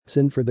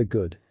Sin for the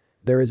good.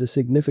 There is a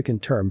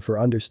significant term for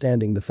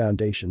understanding the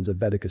foundations of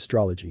Vedic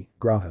astrology,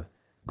 graha.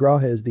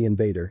 Graha is the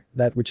invader,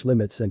 that which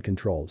limits and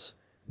controls.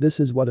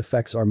 This is what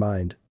affects our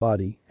mind,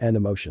 body, and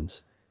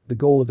emotions. The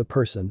goal of a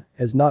person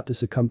is not to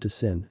succumb to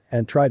sin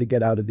and try to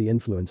get out of the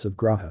influence of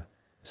graha.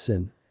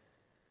 Sin.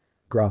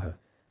 Graha.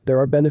 There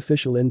are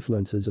beneficial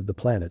influences of the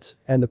planets,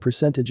 and the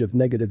percentage of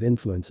negative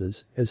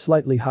influences is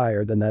slightly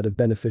higher than that of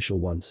beneficial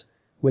ones.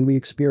 When we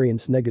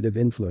experience negative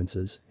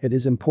influences, it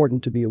is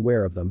important to be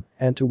aware of them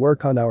and to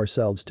work on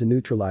ourselves to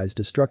neutralize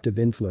destructive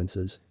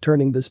influences,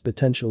 turning this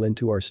potential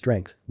into our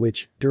strength,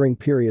 which, during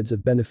periods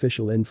of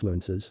beneficial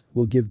influences,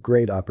 will give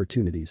great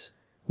opportunities.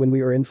 When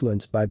we are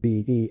influenced by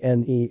beneficial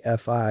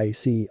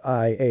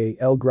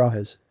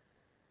grahas,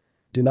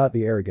 do not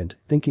be arrogant,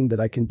 thinking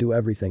that I can do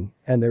everything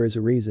and there is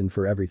a reason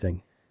for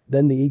everything.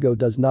 Then the ego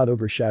does not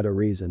overshadow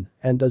reason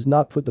and does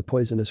not put the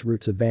poisonous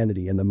roots of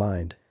vanity in the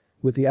mind.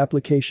 With the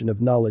application of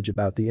knowledge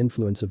about the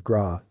influence of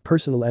graha,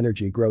 personal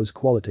energy grows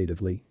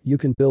qualitatively. You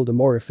can build a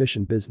more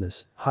efficient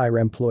business, hire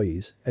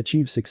employees,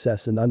 achieve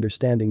success in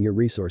understanding your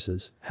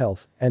resources,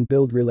 health, and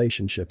build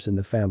relationships in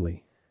the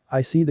family.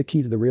 I see the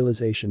key to the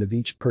realization of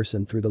each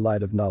person through the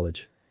light of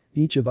knowledge.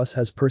 Each of us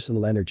has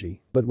personal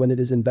energy, but when it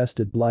is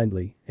invested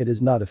blindly, it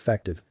is not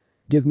effective.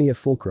 Give me a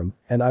fulcrum,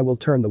 and I will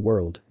turn the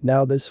world.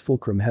 Now this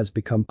fulcrum has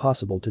become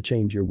possible to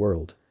change your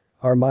world.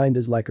 Our mind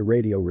is like a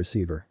radio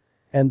receiver.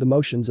 And the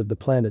motions of the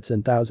planets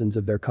and thousands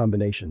of their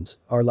combinations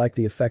are like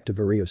the effect of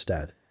a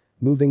rheostat.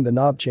 Moving the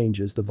knob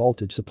changes the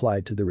voltage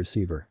supplied to the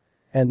receiver.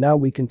 And now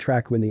we can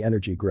track when the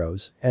energy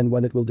grows and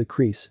when it will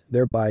decrease,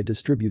 thereby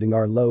distributing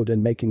our load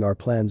and making our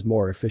plans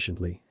more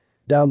efficiently.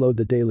 Download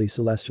the Daily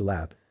Celestial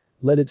app.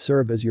 Let it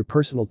serve as your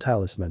personal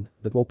talisman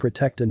that will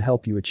protect and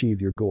help you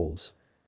achieve your goals.